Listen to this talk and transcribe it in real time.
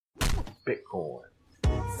Bitcoin.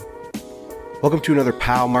 Welcome to another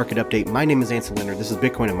POW Market Update. My name is Ansel Linder. This is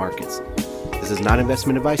Bitcoin and Markets. This is not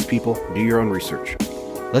investment advice, people. Do your own research.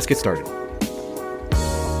 Let's get started.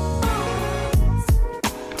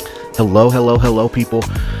 Hello, people.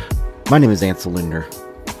 My name is Ansel Linder.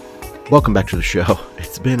 Welcome back to the show.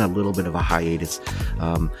 It's been a little bit of a hiatus.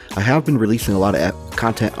 I have been releasing a lot of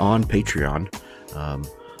content on Patreon.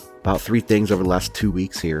 About 3 things over the last 2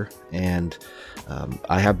 weeks here. And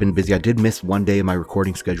I have been busy. I did miss one day in my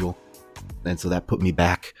recording schedule. And so that put me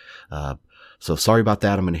back. So sorry about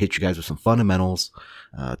that. I'm going to hit you guys with some fundamentals.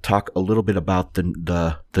 Talk a little bit about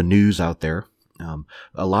the news out there.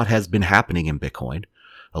 A lot has been happening in Bitcoin.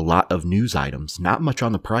 A lot of news items. Not much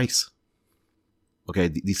on the price. Okay,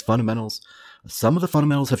 these fundamentals, some of the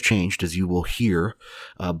fundamentals have changed, as you will hear,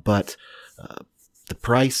 but the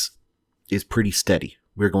price is pretty steady.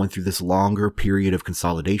 We're going through this longer period of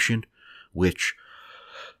consolidation, which,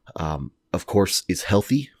 of course, is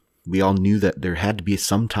healthy. We all knew that there had to be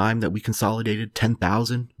some time that we consolidated.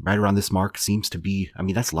 10,000 right around this mark seems to be, I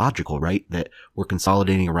mean, that's logical, right? That we're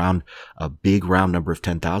consolidating around a big round number of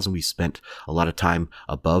 10,000. We spent a lot of time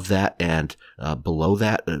above that and below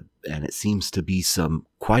that. And it seems to be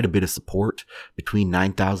quite a bit of support between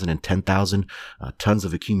 9,000 and 10,000, tons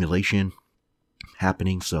of accumulation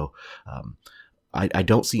happening. So, I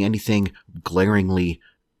don't see anything glaringly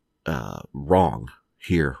wrong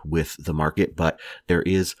here with the market, but there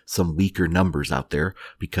is some weaker numbers out there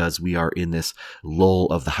because we are in this lull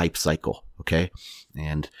of the hype cycle. Okay.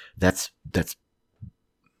 And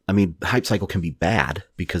I mean, the hype cycle can be bad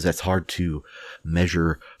because that's hard to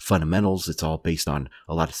measure fundamentals. It's all based on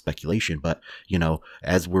a lot of speculation, but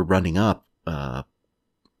as we're running up,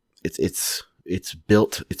 it's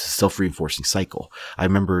built, it's a self-reinforcing cycle. I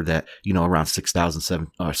remember that, around 16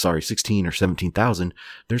 or 17,000,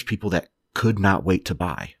 there's people that could not wait to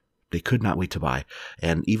buy. They could not wait to buy.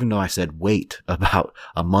 And even though I said wait about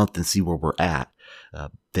a month and see where we're at,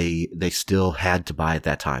 they still had to buy at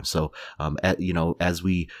that time. So, as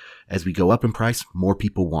we go up in price, more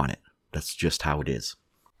people want it. That's just how it is.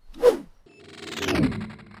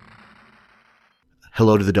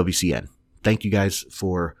 Hello to the WCN. Thank you guys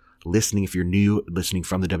for listening. If you're new, listening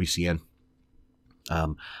from the WCN,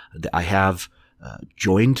 I have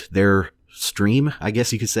joined their stream, I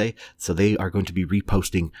guess you could say. So they are going to be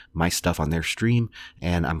reposting my stuff on their stream,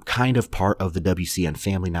 and I'm kind of part of the WCN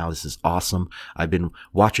family now. This is awesome. I've been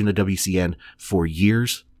watching the WCN for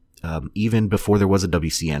years, even before there was a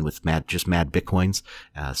WCN with Mad Bitcoins.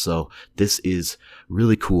 So this is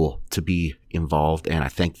really cool to be involved, and I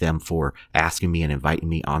thank them for asking me and inviting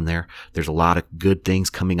me on there. There's a lot of good things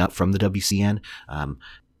coming up from the WCN.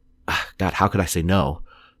 God, how could I say no?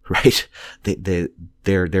 Right?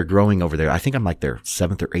 They're growing over there. I think I'm like their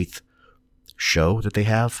 7th or 8th show that they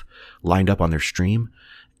have lined up on their stream.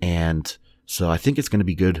 And so I think it's going to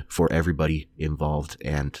be good for everybody involved.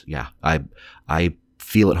 And yeah, I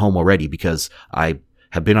feel at home already because I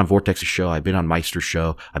have been on Vortex's show. I've been on Meister's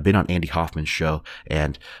show. I've been on Andy Hoffman's show,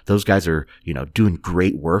 and those guys are, doing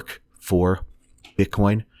great work for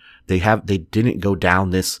Bitcoin. They didn't go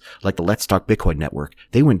down this, like the Let's Talk Bitcoin network.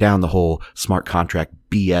 They went down the whole smart contract,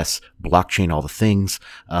 BS, blockchain, all the things,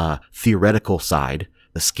 theoretical side,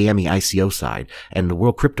 the scammy ICO side, and the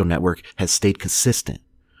World Crypto Network has stayed consistent.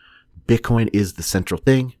 Bitcoin is the central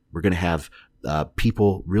thing. We're going to have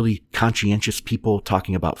people, really conscientious people,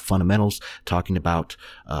 talking about fundamentals, talking about,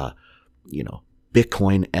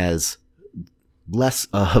 Bitcoin as less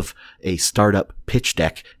of a startup pitch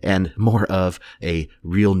deck and more of a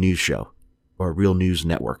real news show or a real news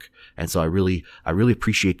network. And so I really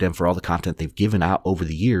appreciate them for all the content they've given out over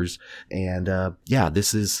the years. And,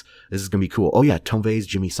 this is going to be cool. Oh yeah, Tom Vase,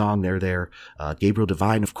 Jimmy Song, they're there. Gabriel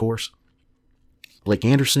Devine, of course. Blake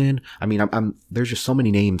Anderson. I mean, there's just so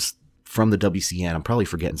many names from the WCN. I'm probably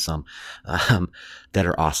forgetting some, that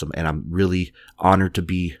are awesome. And I'm really honored to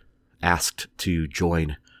be asked to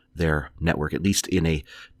join their network, at least in a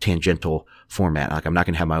tangential format. Like, I'm not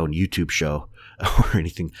going to have my own YouTube show or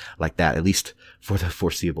anything like that, at least for the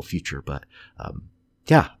foreseeable future. But,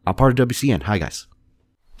 I'm part of WCN. Hi, guys.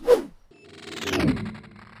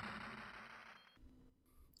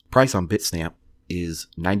 Price on Bitstamp is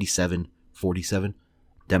 97.47.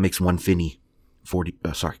 That makes one penny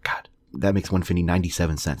that makes one penny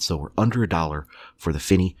 97 cents. So we're under $1 for the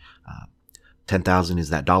penny. 10,000 is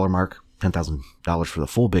that dollar mark. $10,000 for the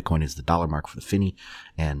full Bitcoin is the dollar mark for the penny.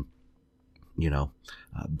 And,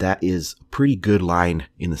 that is a pretty good line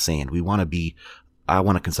in the sand. I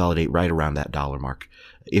want to consolidate right around that dollar mark.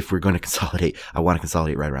 If we're going to consolidate, I want to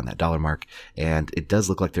consolidate right around that dollar mark. And it does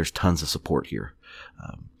look like there's tons of support here.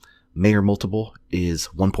 Mayer multiple is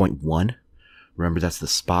 1.1. Remember, that's the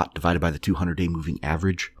spot divided by the 200-day moving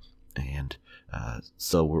average. And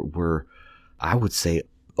so we're, I would say,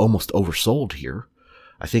 almost oversold here.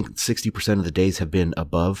 I think 60% of the days have been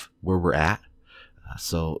above where we're at.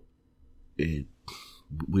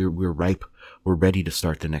 We're ripe. We're ready to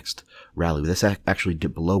start the next rally. This actually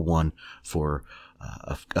dipped below 1 for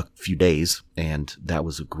a few days, and that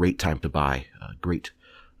was a great time to buy. A great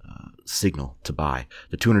signal to buy.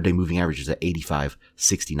 The 200-day moving average is at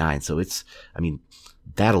 85.69. So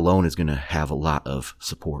that alone is going to have a lot of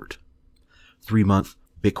support. 3-month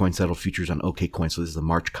Bitcoin settled futures on OKCoin. So this is the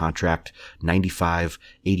March contract,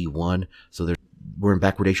 95.81. So we're in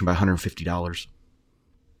backwardation by $150.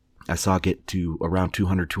 I saw it get to around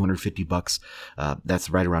 $250. That's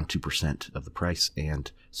right around 2% of the price.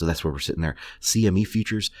 And so that's where we're sitting there. CME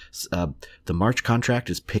futures, the March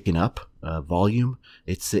contract is picking up volume.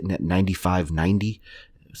 It's sitting at 95.90.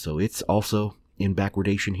 So it's also in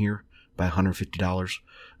backwardation here by $150.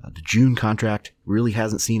 The June contract really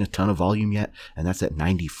hasn't seen a ton of volume yet, and that's at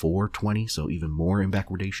 94.20. So even more in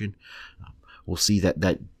backwardation. We'll see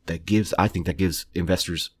that gives, I think that gives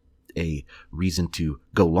investors a reason to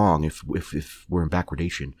go long if we're in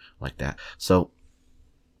backwardation like that. So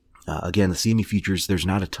again, the CME futures, there's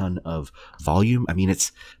not a ton of volume. I mean,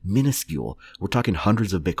 it's minuscule. We're talking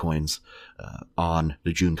hundreds of Bitcoins on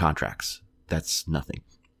the June contracts. That's nothing.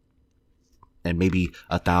 And maybe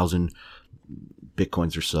 1,000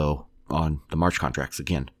 Bitcoins or so on the March contracts.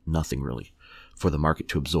 Again, nothing really for the market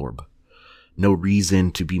to absorb. No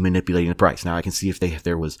reason to be manipulating the price. Now I can see if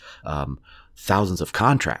there was thousands of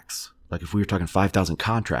contracts, like if we were talking 5,000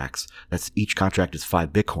 contracts, that's each contract is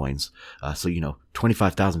 5 Bitcoins. So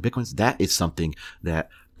 25,000 Bitcoins, that is something that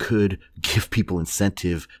could give people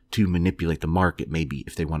incentive to manipulate the market, maybe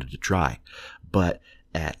if they wanted to try. But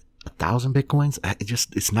at 1,000 Bitcoins,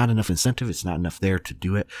 it's not enough incentive. It's not enough there to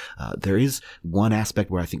do it. There is one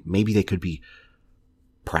aspect where I think maybe they could be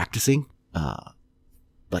practicing,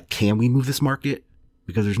 like, can we move this market?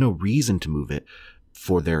 Because there's no reason to move it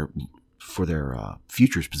for their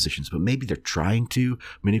futures positions, but maybe they're trying to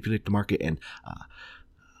manipulate the market. And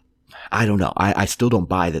I don't know. I still don't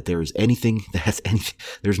buy that there is anything that has anything.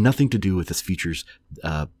 There's nothing to do with this futures,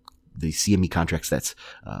 the CME contracts that's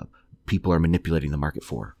people are manipulating the market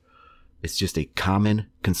for. It's just a common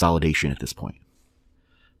consolidation at this point.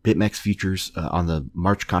 BitMEX futures on the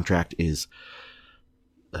March contract is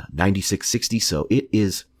 96.60, so it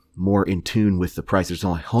is more in tune with the price. There's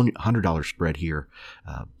only $100 spread here,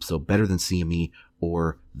 so better than CME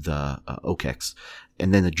or the OKEX.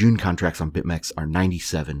 And then the June contracts on BitMEX are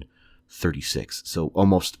 97.36, so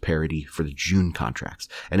almost parity for the June contracts.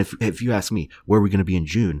 And if you ask me where are we going to be in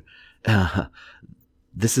June,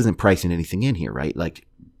 this isn't pricing anything in here, right? Like,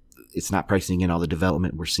 it's not pricing in all the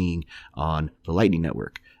development we're seeing on the Lightning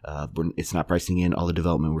Network. It's not pricing in all the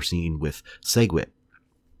development we're seeing with SegWit.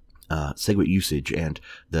 SegWit usage and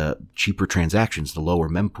the cheaper transactions, the lower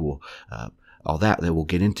mempool, all that we'll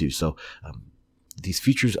get into. So these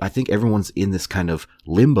features, I think everyone's in this kind of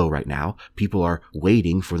limbo right now. People are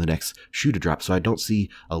waiting for the next shoe to drop. So I don't see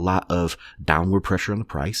a lot of downward pressure on the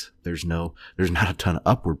price. There's not a ton of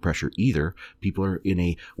upward pressure either. People are in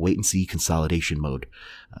a wait and see consolidation mode.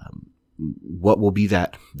 What will be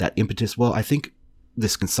that impetus? Well, I think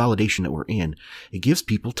this consolidation that we're in, it gives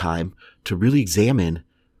people time to really examine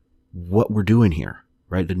what we're doing here,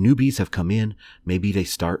 right? The newbies have come in. Maybe they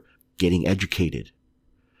start getting educated.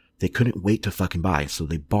 They couldn't wait to fucking buy, so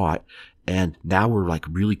they bought, and now we're like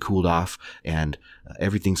really cooled off, and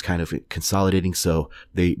everything's kind of consolidating. So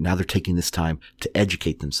now they're taking this time to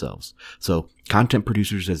educate themselves. So content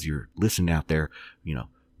producers, as you're listening out there,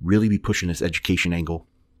 really be pushing this education angle,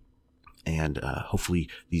 and hopefully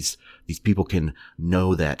these people can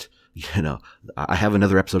know that. I have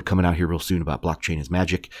another episode coming out here real soon about blockchain is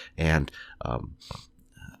magic, and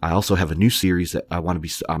I also have a new series that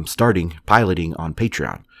I'm starting piloting on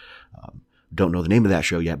Patreon. Don't know the name of that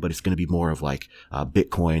show yet, but it's going to be more of like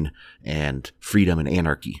Bitcoin and freedom and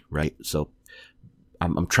anarchy, right? So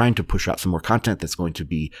I'm trying to push out some more content that's going to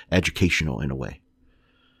be educational in a way.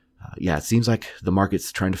 It seems like the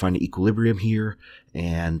market's trying to find an equilibrium here,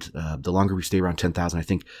 and the longer we stay around 10,000, I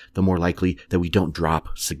think the more likely that we don't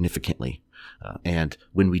drop significantly. And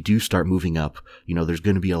when we do start moving up, there's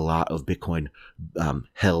going to be a lot of Bitcoin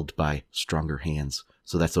held by stronger hands.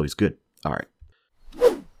 So that's always good. All right.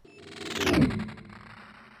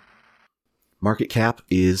 Market cap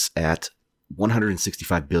is at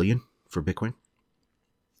 165 billion for Bitcoin.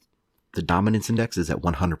 The dominance index is at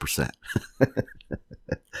 100%.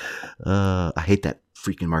 I hate that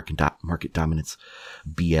freaking market dominance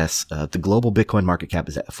BS. The global Bitcoin market cap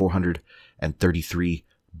is at $433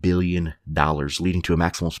 billion, leading to a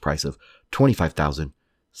maximum price of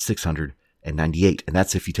 25,698. And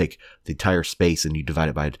that's if you take the entire space and you divide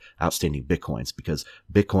it by outstanding Bitcoins, because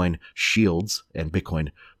Bitcoin shields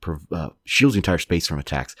shields the entire space from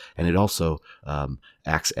attacks. And it also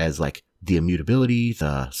acts as like the immutability,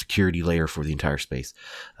 the security layer for the entire space.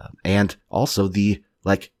 And also the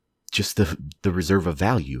reserve of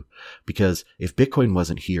value, because if Bitcoin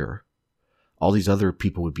wasn't here, all these other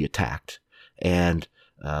people would be attacked, and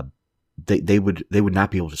they would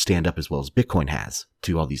not be able to stand up as well as Bitcoin has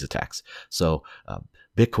to all these attacks. So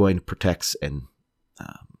Bitcoin protects and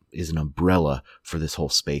is an umbrella for this whole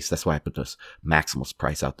space. That's why I put this maximalist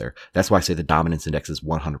price out there. That's why I say the dominance index is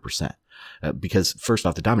 100%. Because first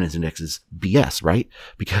off, the dominance index is BS, right?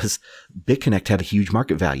 Because BitConnect had a huge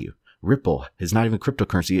market value. Ripple is not even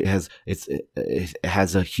cryptocurrency. It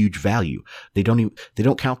has a huge value. They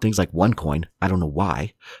don't count things like OneCoin. I don't know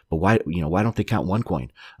why, but why don't they count OneCoin?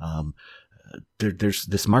 There's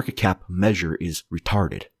this market cap measure is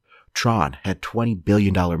retarded. Tron had $20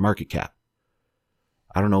 billion market cap.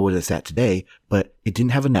 I don't know what it's at today, but it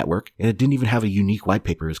didn't have a network, and it didn't even have a unique white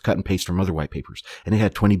paper. It was cut and paste from other white papers, and it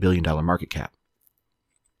had $20 billion market cap.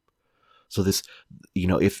 So this,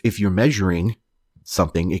 if you're measuring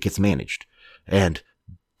something, it gets managed, and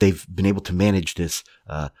they've been able to manage this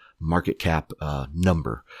market cap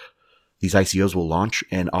number. These ICOs will launch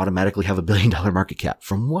and automatically have $1 billion market cap.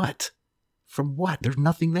 From what? There's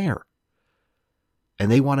nothing there.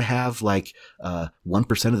 And they want to have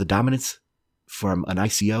 1% of the dominance from an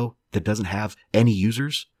ICO that doesn't have any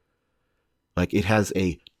users. Like, it has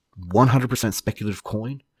a 100% speculative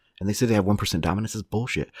coin, and they say they have 1% dominance. Is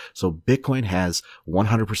bullshit. So Bitcoin has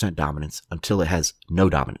 100% dominance until it has no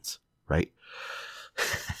dominance, right?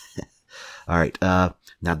 All right. Now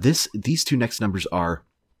these two next numbers are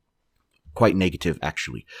quite negative,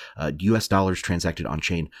 actually. US dollars transacted on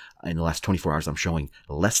chain in the last 24 hours, I'm showing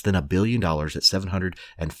less than $1 billion at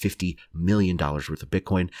 $750 million worth of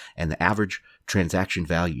Bitcoin. And the average transaction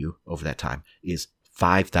value over that time is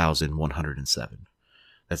 5,107.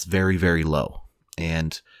 That's very, very low.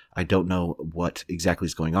 And I don't know what exactly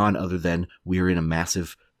is going on, other than we are in a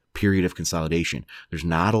massive period of consolidation. There's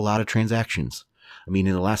not a lot of transactions. I mean,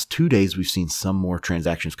 in the last 2 days, we've seen some more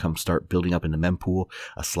transactions start building up in the mempool,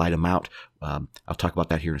 a slight amount. I'll talk about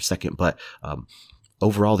that here in a second. But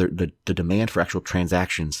overall, the demand for actual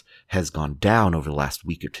transactions has gone down over the last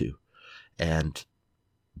week or two. And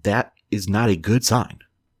that is not a good sign.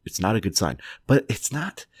 It's not a good sign. But it's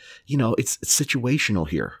not, it's situational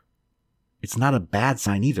here. It's not a bad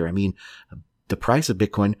sign either. I mean, the price of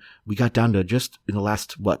Bitcoin, we got down to just in the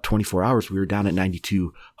last, 24 hours, we were down at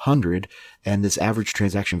 9,200, and this average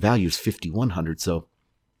transaction value is 5,100. So,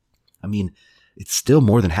 I mean, it's still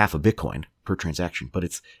more than half a Bitcoin per transaction, but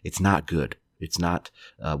it's not good. It's not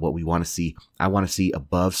what we want to see. I want to see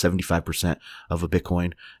above 75% of a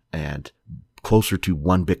Bitcoin and closer to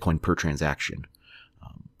 1 Bitcoin per transaction.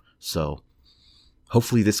 So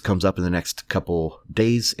hopefully this comes up in the next couple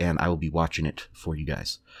days, and I will be watching it for you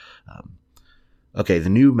guys. Okay, the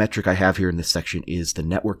new metric I have here in this section is the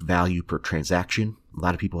network value per transaction. A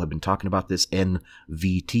lot of people have been talking about this,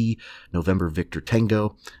 NVT, November Victor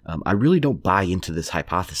Tango. I really don't buy into this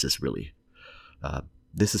hypothesis, really.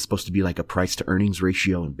 This is supposed to be like a price to earnings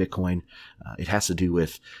ratio in Bitcoin. It has to do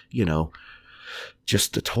with,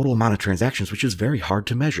 just the total amount of transactions, which is very hard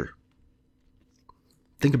to measure.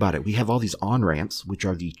 Think about it. We have all these on-ramps, which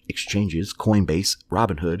are the exchanges, Coinbase,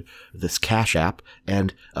 Robinhood, this Cash App,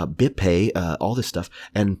 and BitPay, all this stuff.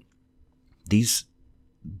 And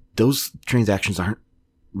those transactions aren't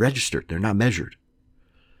registered. They're not measured.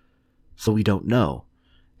 So we don't know.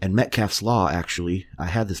 And Metcalfe's Law, actually, I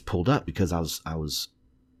had this pulled up because I was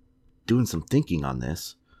doing some thinking on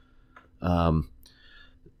this.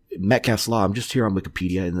 Metcalfe's Law, I'm just here on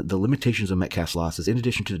Wikipedia, and the limitations of Metcalfe's Law says, in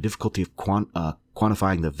addition to the difficulty of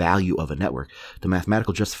quantifying the value of a network, the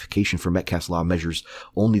mathematical justification for Metcalfe's Law measures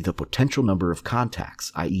only the potential number of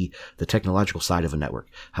contacts, i.e. the technological side of a network.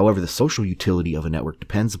 However, the social utility of a network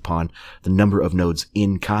depends upon the number of nodes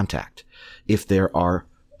in contact. If there are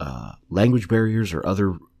language barriers or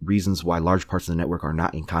other reasons why large parts of the network are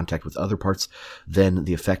not in contact with other parts, then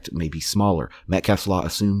the effect may be smaller. Metcalfe's Law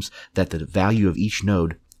assumes that the value of each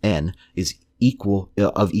node, N, is equal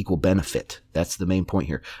benefit. That's the main point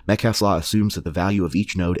here. Metcalfe's Law assumes that the value of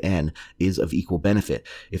each node, N, is of equal benefit.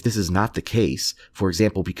 If this is not the case, for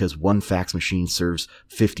example, because one fax machine serves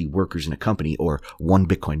 50 workers in a company, or one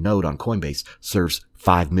Bitcoin node on Coinbase serves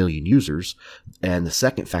 5 million users, and the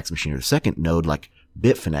second fax machine or the second node, like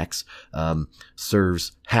Bitfinex,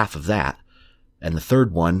 serves half of that. And the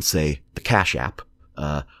third one, say the Cash App,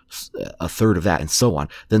 a third of that, and so on,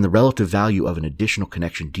 then the relative value of an additional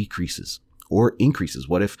connection decreases or increases.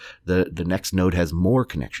 What if the next node has more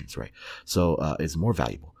connections, right? So is more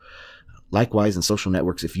valuable. Likewise, in social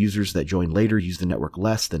networks, if users that join later use the network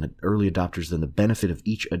less than early adopters, then the benefit of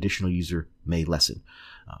each additional user may lessen.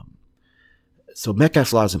 So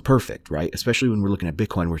Metcalfe's law isn't perfect, right? Especially when we're looking at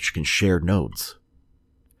Bitcoin, which can share nodes.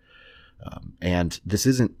 And this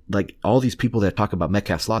isn't like all these people that talk about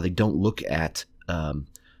Metcalfe's law, they don't look at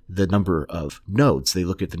the number of nodes. They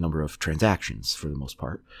look at the number of transactions for the most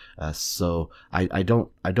part. So I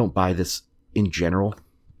don't buy this in general,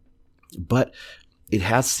 but it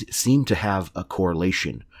has seemed to have a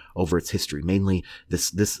correlation over its history. Mainly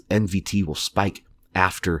this NVT will spike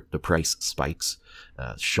after the price spikes,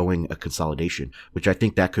 showing a consolidation, which I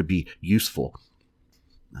think that could be useful.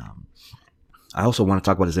 I also want to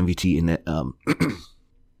talk about this MVT in that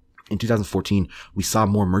in 2014, we saw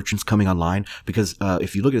more merchants coming online because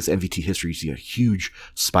if you look at this MVT history, you see a huge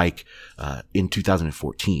spike in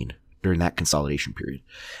 2014 during that consolidation period.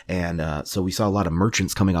 And so we saw a lot of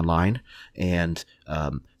merchants coming online, and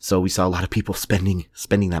so we saw a lot of people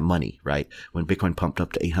spending that money, right? When Bitcoin pumped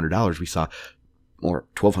up to $800, we saw or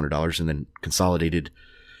 $1,200 and then consolidated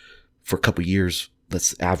for a couple years.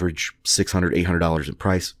 Let's average $600, $800 in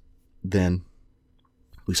price. Then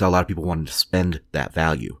we saw a lot of people wanting to spend that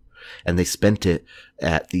value, and they spent it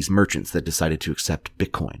at these merchants that decided to accept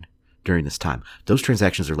Bitcoin during this time. Those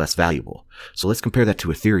transactions are less valuable. So let's compare that to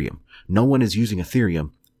Ethereum. No one is using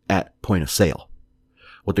Ethereum at point of sale.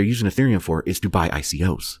 What they're using Ethereum for is to buy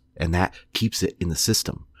ICOs, and that keeps it in the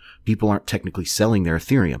system. People aren't technically selling their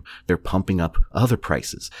Ethereum. They're pumping up other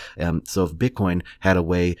prices. So if Bitcoin had a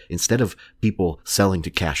way, instead of people selling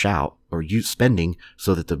to cash out or spending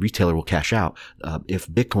so that the retailer will cash out, if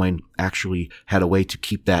Bitcoin actually had a way to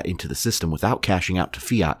keep that into the system without cashing out to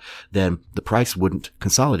fiat, then the price wouldn't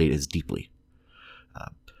consolidate as deeply.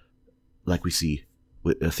 Like we see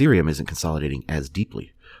with Ethereum isn't consolidating as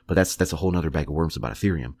deeply. But that's a whole nother bag of worms about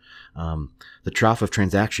Ethereum. The trough of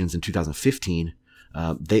transactions in 2015,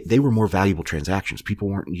 they were more valuable transactions. People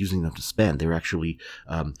weren't using them to spend. They were actually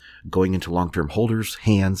going into long-term holders'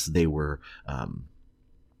 hands. They were,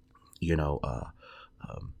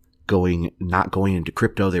 not going into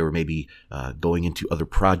crypto. They were maybe going into other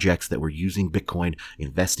projects that were using Bitcoin,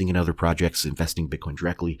 investing in other projects, investing Bitcoin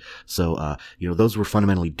directly. So, those were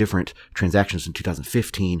fundamentally different transactions in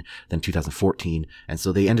 2015 than 2014. And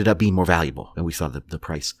so they ended up being more valuable. And we saw the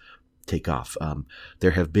price take off.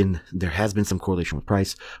 There has been some correlation with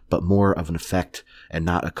price, but more of an effect and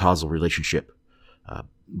not a causal relationship.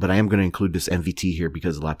 But I am going to include this MVT here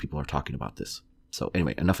because a lot of people are talking about this. So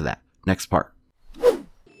anyway, enough of that. Next part.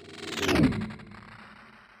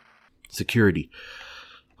 Security.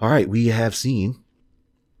 All right, we have seen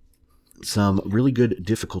some really good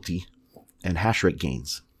difficulty and hash rate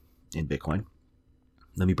gains in Bitcoin.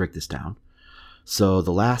 Let me break this down. So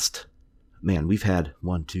we've had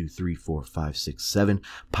 1, 2, 3, 4, 5, 6, 7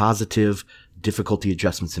 positive difficulty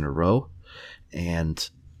adjustments in a row. And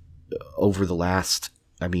over the last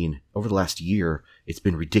year, it's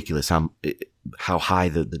been ridiculous how high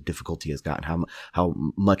the difficulty has gotten, how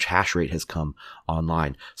much hash rate has come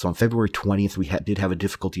online. So on February 20th, we did have a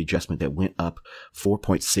difficulty adjustment that went up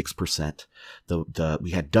 4.6%.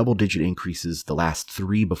 We had double digit increases the last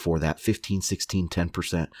three before that, 15, 16,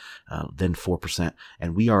 10%, then 4%.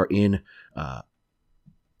 And we are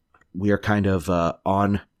kind of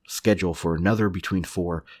on schedule for another between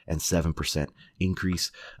 4 and 7%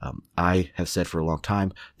 increase. I have said for a long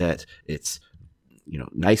time that it's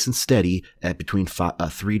nice and steady at between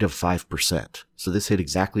 3 to 5%. So this hit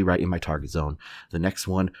exactly right in my target zone. The next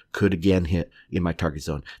one could again hit in my target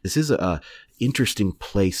zone. This is a interesting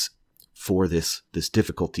place for this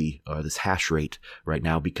difficulty or this hash rate right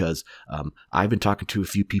now because I've been talking to a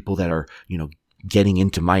few people that are getting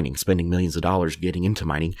into mining, spending millions of dollars getting into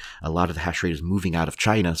mining. A lot of the hash rate is moving out of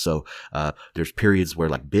China. So there's periods where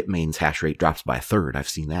like Bitmain's hash rate drops by a third. I've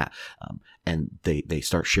seen that. And they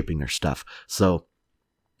start shipping their stuff. So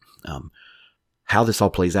how this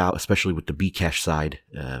all plays out, especially with the Bcash side,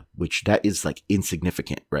 which that is like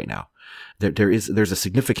insignificant right now. There's a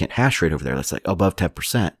significant hash rate over there that's like above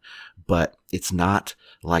 10%, but it's not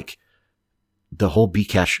like the whole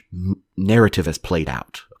Bcash narrative has played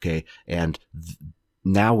out. Okay. And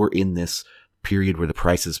now we're in this period where the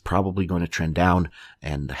price is probably going to trend down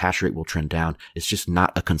and the hash rate will trend down. It's just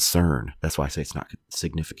not a concern. That's why I say it's not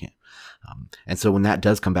significant. And so when that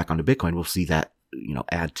does come back onto Bitcoin, we'll see that,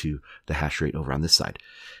 add to the hash rate over on this side.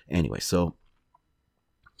 Anyway, so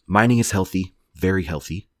mining is healthy, very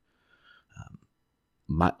healthy.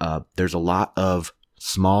 There's a lot of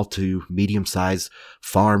small to medium-sized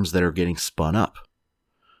farms that are getting spun up.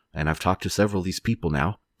 And I've talked to several of these people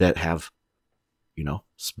now that have,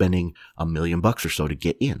 spending $1 million or so to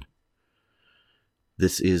get in.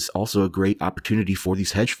 This is also a great opportunity for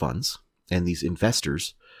these hedge funds and these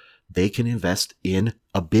investors. They can invest in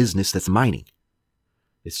a business that's mining.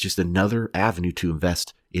 It's just another avenue to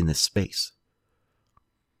invest in this space.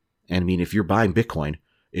 And I mean, if you're buying Bitcoin,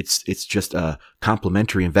 it's just a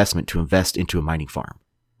complementary investment to invest into a mining farm,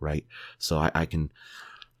 right? So I can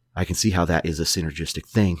see how that is a synergistic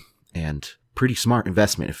thing and pretty smart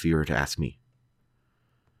investment if you were to ask me.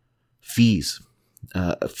 Fees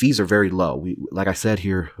are very low. Like I said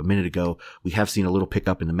here a minute ago, we have seen a little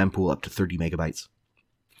pickup in the mempool up to 30 megabytes.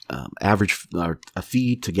 Average a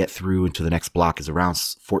fee to get through into the next block is around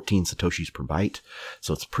 14 satoshis per byte,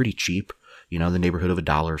 so it's pretty cheap. The neighborhood of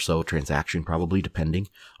 $1 or so transaction, probably, depending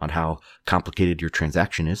on how complicated your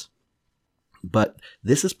transaction is. But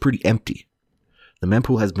this is pretty empty. The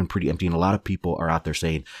mempool has been pretty empty, and a lot of people are out there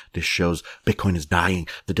saying this shows Bitcoin is dying.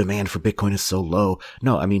 The demand for Bitcoin is so low.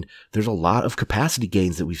 No, I mean, there's a lot of capacity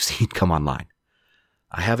gains that we've seen come online.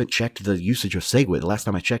 I haven't checked the usage of SegWit. The last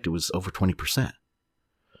time I checked, it was over 20%.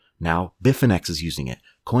 Now, Bitfinex is using it.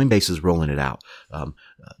 Coinbase is rolling it out.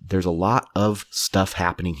 There's a lot of stuff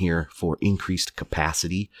happening here for increased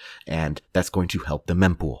capacity, and that's going to help the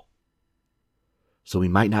mempool. So we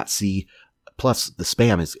might not see, plus the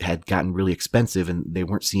spam had gotten really expensive and they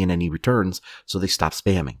weren't seeing any returns, so they stopped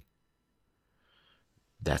spamming.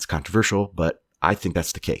 That's controversial, but I think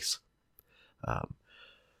that's the case.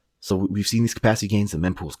 So we've seen these capacity gains. The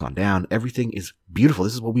mempool's gone down. Everything is beautiful.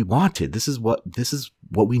 This is what we wanted. This is what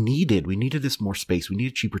we needed. We needed this more space. We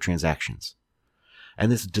needed cheaper transactions.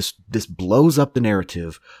 And this blows up the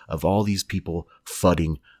narrative of all these people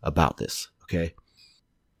fudding about this. Okay.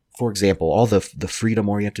 For example, all the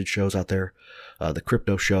freedom-oriented shows out there, the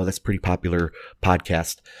crypto show, that's a pretty popular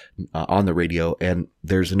podcast on the radio. And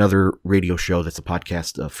there's another radio show that's a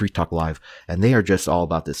podcast, Free Talk Live, and they are just all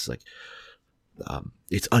about this, like,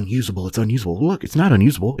 it's unusable. It's unusable. Look, it's not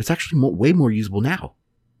unusable. It's actually way more usable now.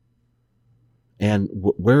 And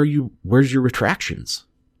where's your retractions?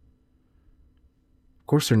 Of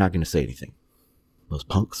course, they're not going to say anything. Those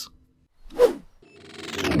punks.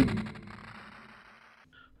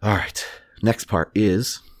 All right. Next part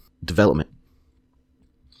is development.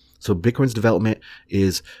 So Bitcoin's development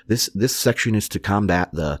is this section is to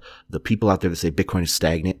combat the people out there that say Bitcoin is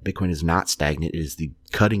stagnant. Bitcoin is not stagnant. It is the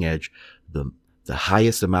cutting edge, the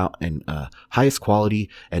highest amount and highest quality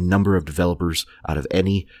and number of developers out of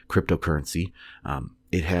any cryptocurrency.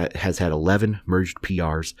 It has had 11 merged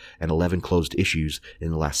PRs and 11 closed issues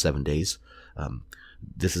in the last 7 days.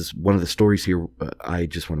 This is one of the stories here I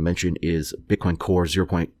just want to mention is Bitcoin Core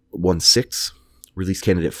 0.16. Release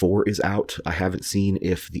candidate 4 is out. I haven't seen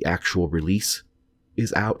if the actual release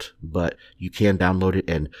is out, but you can download it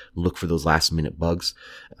and look for those last minute bugs.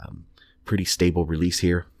 Pretty stable release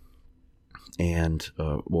here. And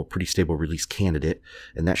pretty stable release candidate,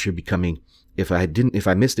 and that should be coming. If I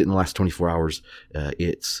missed it in the last 24 hours,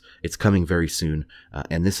 it's coming very soon.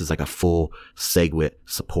 And this is like a full SegWit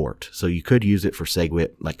support, so you could use it for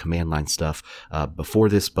SegWit like command line stuff before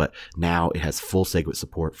this, but now it has full SegWit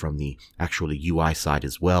support from the actual UI side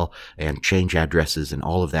as well, and change addresses and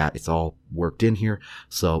all of that. It's all worked in here,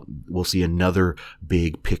 so we'll see another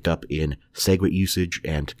big pickup in SegWit usage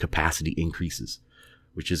and capacity increases,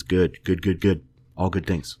 which is good. All good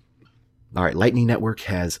things. All right. Lightning Network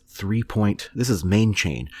has this is main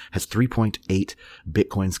chain, has 3.8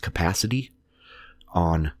 Bitcoin's capacity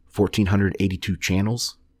on 1,482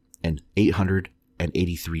 channels and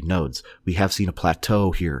 883 nodes. We have seen a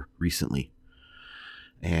plateau here recently.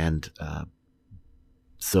 And,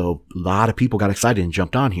 so a lot of people got excited and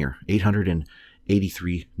jumped on here.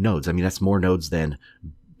 883 nodes. I mean, that's more nodes than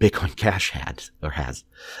Bitcoin Cash has.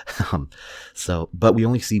 But we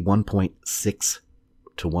only see 1.6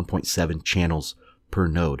 to 1.7 channels per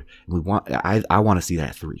node. And I want to see that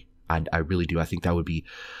at 3. I really do. I think that would be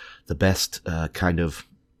the best kind of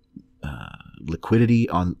liquidity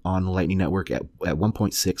on the Lightning Network at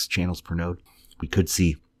 1.6 channels per node. We could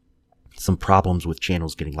see some problems with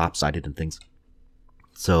channels getting lopsided and things.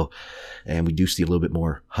 So, and we do see a little bit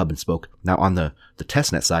more hub and spoke. Now on the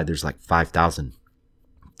testnet side, there's like 5,000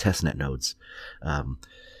 testnet nodes.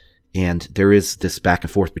 And there is this back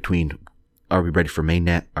and forth between, are we ready for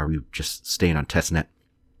mainnet? Are we just staying on testnet?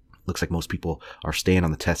 Looks like most people are staying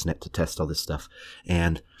on the testnet to test all this stuff.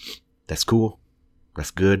 And that's cool.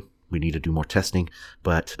 That's good. We need to do more testing.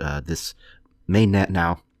 But this mainnet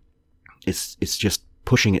now, it's just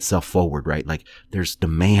pushing itself forward, right? Like there's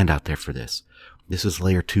demand out there for this. This is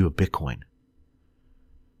layer 2 of Bitcoin.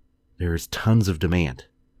 There's tons of demand.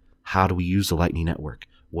 How do we use the Lightning Network?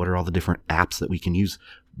 What are all the different apps that we can use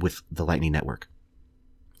with the Lightning Network?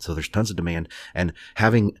 So there's tons of demand, and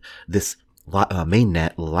having this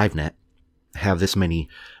mainnet, LiveNet, have this many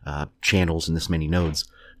channels and this many nodes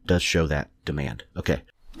does show that demand. Okay,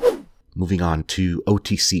 moving on to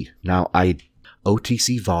OTC. Now,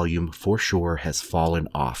 OTC volume for sure has fallen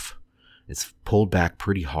off. It's pulled back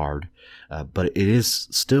pretty hard, but it is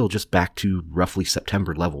still just back to roughly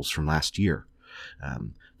September levels from last year.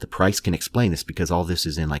 The price can explain this because all this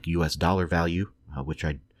is in like US dollar value, which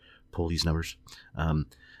I pull these numbers.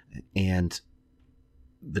 And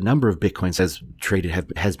the number of Bitcoins has traded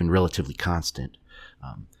has been relatively constant.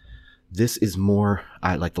 This is more,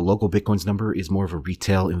 like the local Bitcoins number is more of a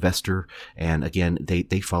retail investor. And again,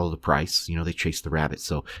 they follow the price, they chase the rabbit.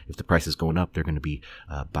 So if the price is going up, they're going to be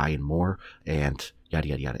buying more and yada,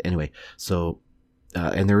 yada, yada. Anyway, so,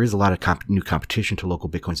 and there is a lot of new competition to local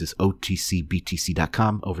Bitcoins. It's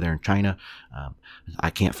OTCBTC.com over there in China. I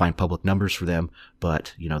can't find public numbers for them,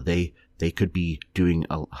 but they could be doing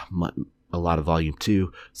a lot of volume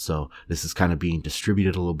too. So this is kind of being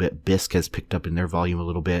distributed a little bit. BISC has picked up in their volume a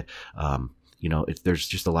little bit. There's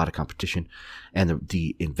just a lot of competition. And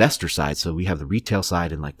the investor side, so we have the retail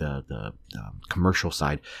side and like the commercial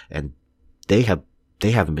side, and they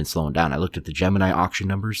haven't been slowing down. I looked at the Gemini auction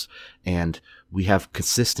numbers, and we have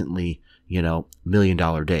consistently, $1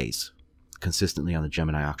 million days consistently on the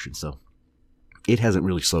Gemini auction. So it hasn't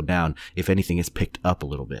really slowed down. If anything, it's picked up a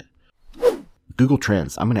little bit. Google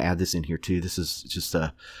Trends. I'm going to add this in here too. This is just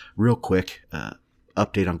a real quick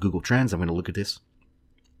update on Google Trends. I'm going to look at this.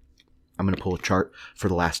 I'm going to pull a chart for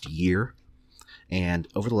the last year. And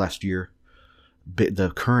over the last year,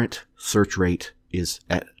 the current search rate is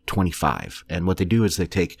at 25. And what they do is they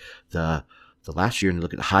take the last year and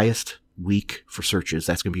look at the highest week for searches.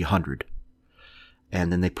 That's going to be 100. And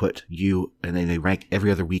then they put and then they rank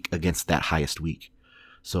every other week against that highest week.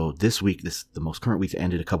 So this week, the most current week that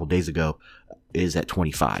ended a couple days ago, is at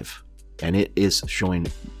 25. And it is showing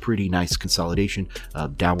pretty nice consolidation,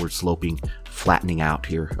 downward sloping, flattening out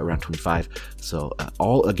here around 25. So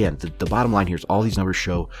the bottom line here is all these numbers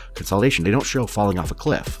show consolidation. They don't show falling off a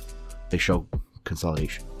cliff. They show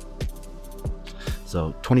consolidation.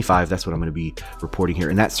 So 25, that's what I'm going to be reporting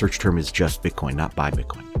here. And that search term is just Bitcoin, not buy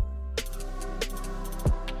Bitcoin.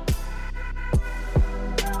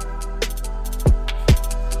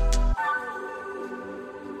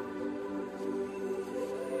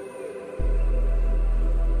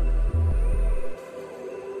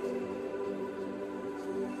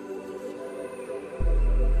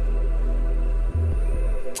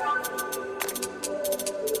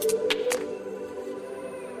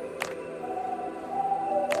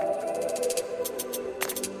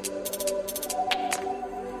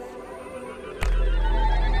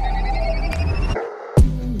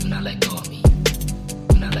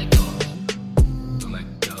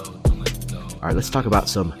 All right, let's talk about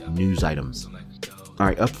some news items. All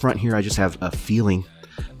right, up front here, I just have a feeling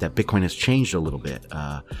that Bitcoin has changed a little bit.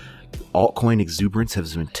 Altcoin exuberance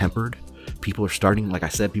has been tempered. People are starting, like I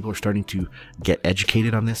said, to get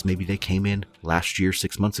educated on this. Maybe they came in last year,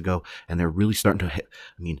 6 months ago, and they're really starting to,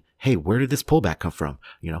 hey, where did this pullback come from?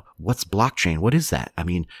 What's blockchain? What is that?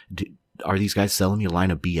 Are these guys selling me a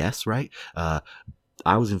line of BS, right?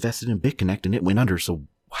 I was invested in BitConnect and it went under, so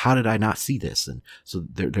how did I not see this? And so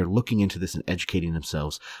they're looking into this and educating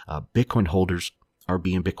themselves. Bitcoin holders are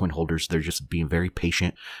being Bitcoin holders. They're just being very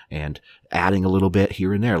patient and adding a little bit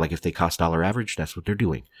here and there. Like if they cost dollar average, that's what they're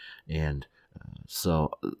doing. And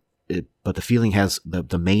but the feeling has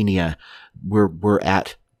the mania. We're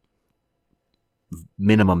at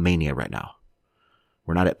minimum mania right now.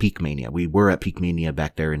 We're not at peak mania. We were at peak mania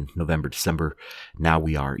back there in November, December. Now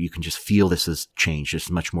we are. You can just feel this has changed. It's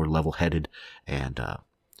much more level-headed and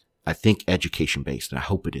I think education-based, and I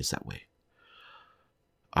hope it is that way.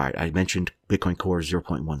 All right, I mentioned Bitcoin Core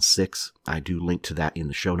 0.16. I do link to that in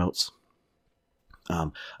the show notes.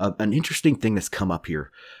 An interesting thing that's come up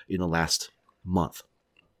here in the last month,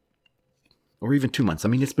 or even 2 months.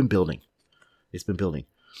 It's been building.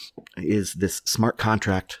 Is this smart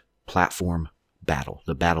contract platform battle,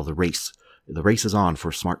 the race. The race is on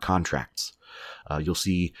for smart contracts. You'll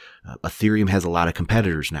see Ethereum has a lot of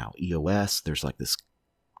competitors now. EOS, there's like this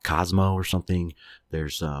Cosmo or something.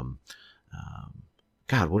 There's, God,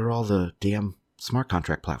 what are all the damn smart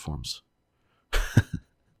contract platforms?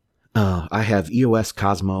 I have EOS,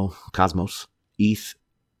 Cosmos, ETH,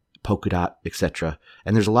 Polkadot, etc.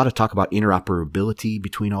 And there's a lot of talk about interoperability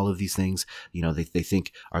between all of these things. They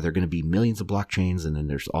think, are there going to be millions of blockchains? And then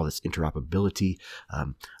there's all this interoperability.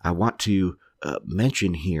 I want to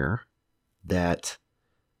mention here that,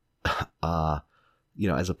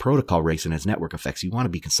 as a protocol race and as network effects, you want to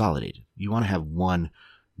be consolidated. You want to have one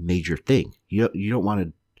major thing. You don't want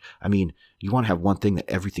to, you want to have one thing that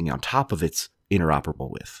everything on top of it's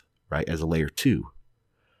interoperable with, right? As a layer 2,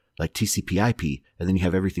 like TCP/IP, and then you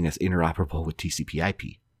have everything that's interoperable with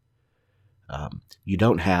TCP/IP. You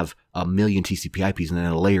don't have a million TCP/IPs, and then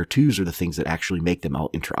the layer 2s are the things that actually make them all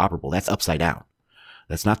interoperable. That's upside down.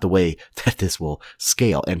 That's not the way that this will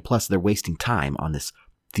scale. And plus, they're wasting time on this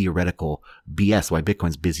theoretical BS why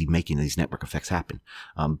Bitcoin's busy making these network effects happen.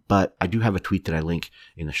 But I do have a tweet that I link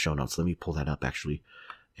in the show notes. Let me pull that up, actually.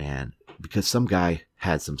 And because some guy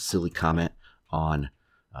had some silly comment on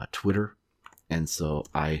Twitter, and so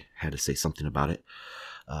I had to say something about it.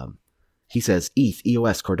 He says, ETH,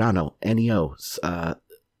 EOS, Cardano, NEO,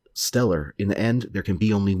 Stellar. In the end, there can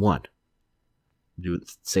be only one.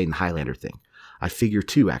 Saying the Highlander thing. I figure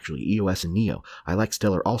two, actually, EOS and NEO. I like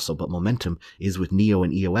Stellar also, but momentum is with NEO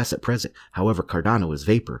and EOS at present. However, Cardano is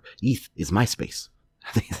vapor. ETH is MySpace.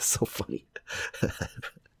 I think that's so funny.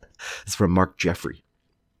 It's from Mark Jeffrey.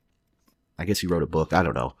 I guess he wrote a book. I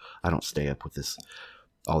don't know. I don't stay up with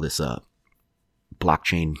all this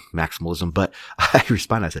blockchain maximalism, but I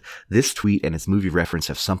respond. I said, this tweet and its movie reference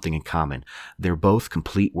have something in common. They're both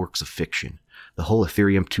complete works of fiction. The whole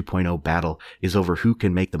Ethereum 2.0 battle is over who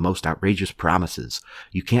can make the most outrageous promises.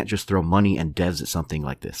 You can't just throw money and devs at something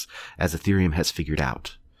like this, as Ethereum has figured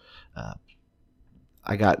out.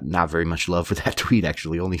 I got not very much love for that tweet,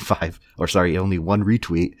 actually. Only one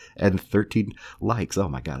retweet and 13 likes. Oh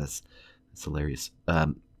my God, that's hilarious.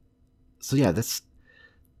 So yeah, that's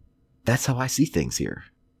how I see things here.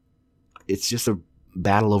 It's just a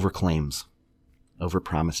battle over claims, over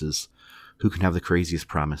promises. Who can have the craziest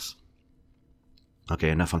promise? Okay,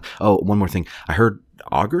 enough on... Oh, one more thing. I heard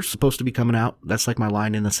Augur's supposed to be coming out. That's like my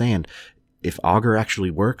line in the sand. If Augur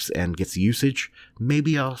actually works and gets usage,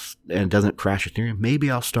 and doesn't crash Ethereum, maybe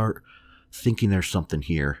I'll start thinking there's something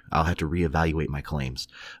here. I'll have to reevaluate my claims.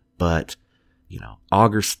 But,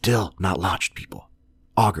 Augur's still not launched, people.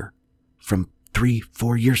 Augur. From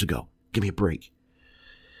 3-4 years ago. Give me a break.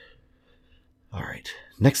 All right.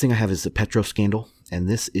 Next thing I have is the Petro scandal. And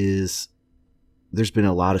there's been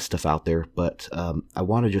a lot of stuff out there, but I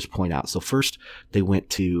want to just point out. So first they went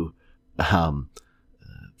to,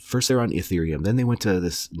 first they were on Ethereum. Then they went to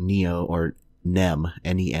this NEO or NEM,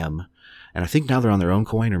 N-E-M. And I think now they're on their own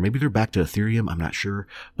coin, or maybe they're back to Ethereum. I'm not sure.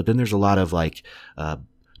 But then there's a lot of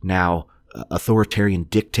now authoritarian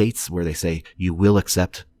dictates where they say you will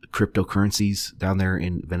accept cryptocurrencies down there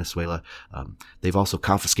in Venezuela. They've also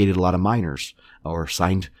confiscated a lot of miners or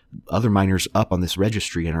signed other miners up on this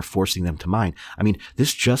registry and are forcing them to mine.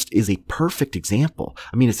 This just is a perfect example.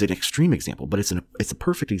 It's an extreme example, but it's a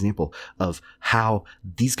perfect example of how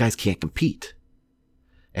these guys can't compete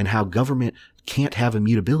and how government can't have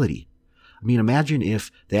immutability. Imagine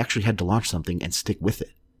if they actually had to launch something and stick with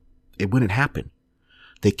it. It wouldn't happen.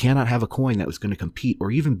 They cannot have a coin that was going to compete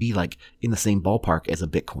or even be in the same ballpark as a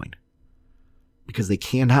Bitcoin, because they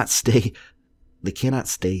cannot stay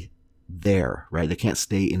there, right? They can't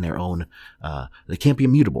stay in their own, they can't be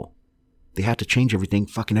immutable. They have to change everything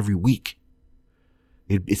fucking every week.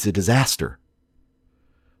 It's a disaster.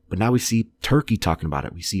 But now we see Turkey talking about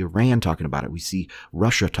it. We see Iran talking about it. We see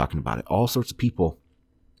Russia talking about it. All sorts of people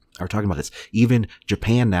are talking about this. Even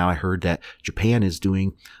Japan now, I heard that Japan is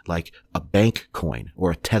doing a bank coin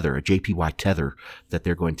or a tether, a JPY tether, that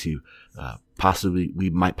they're going to we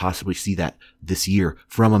might possibly see that this year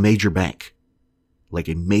from a major bank, like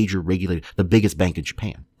a major regulated, the biggest bank in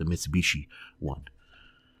Japan, the Mitsubishi one.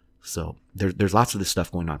 So there's lots of this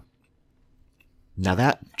stuff going on. Now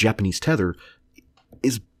that Japanese tether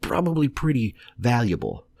is probably pretty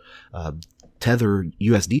valuable. Tether,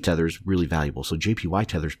 USD Tether is really valuable. So JPY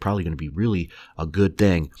Tether is probably going to be really a good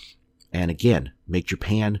thing. And again, make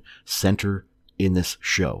Japan center in this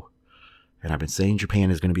show. And I've been saying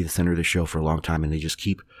Japan is going to be the center of the show for a long time, and they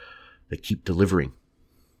keep delivering.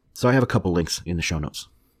 So I have a couple links in the show notes.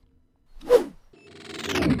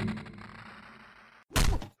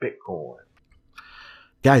 Bitcoin.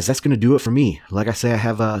 Guys, that's going to do it for me. Like I say, I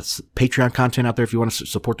have Patreon content out there. If you want to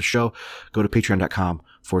support the show, go to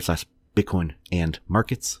patreon.com/Bitcoin and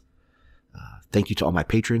markets. Thank you to all my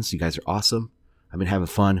patrons. You guys are awesome. I've been having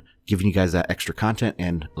fun giving you guys that extra content.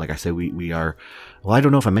 And like I said, we are, well, I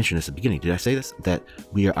don't know if I mentioned this at the beginning. Did I say this?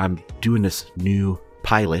 I'm doing this new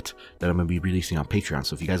pilot that I'm going to be releasing on Patreon.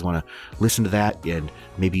 So if you guys want to listen to that and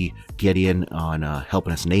maybe get in on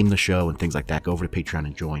helping us name the show and things like that, go over to Patreon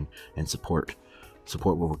and join and support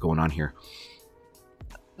what we're going on here.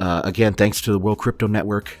 Again, thanks to the World Crypto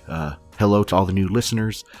Network. Hello to all the new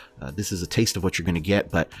listeners. This is a taste of what you're going to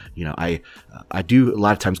get, but I do a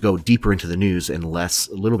lot of times go deeper into the news and a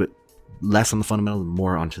little bit less on the fundamentals,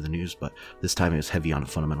 more onto the news, but this time it was heavy on the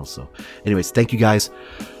fundamentals. So anyways, thank you guys.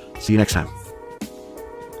 See you next time.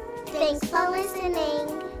 Thanks for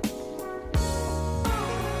listening.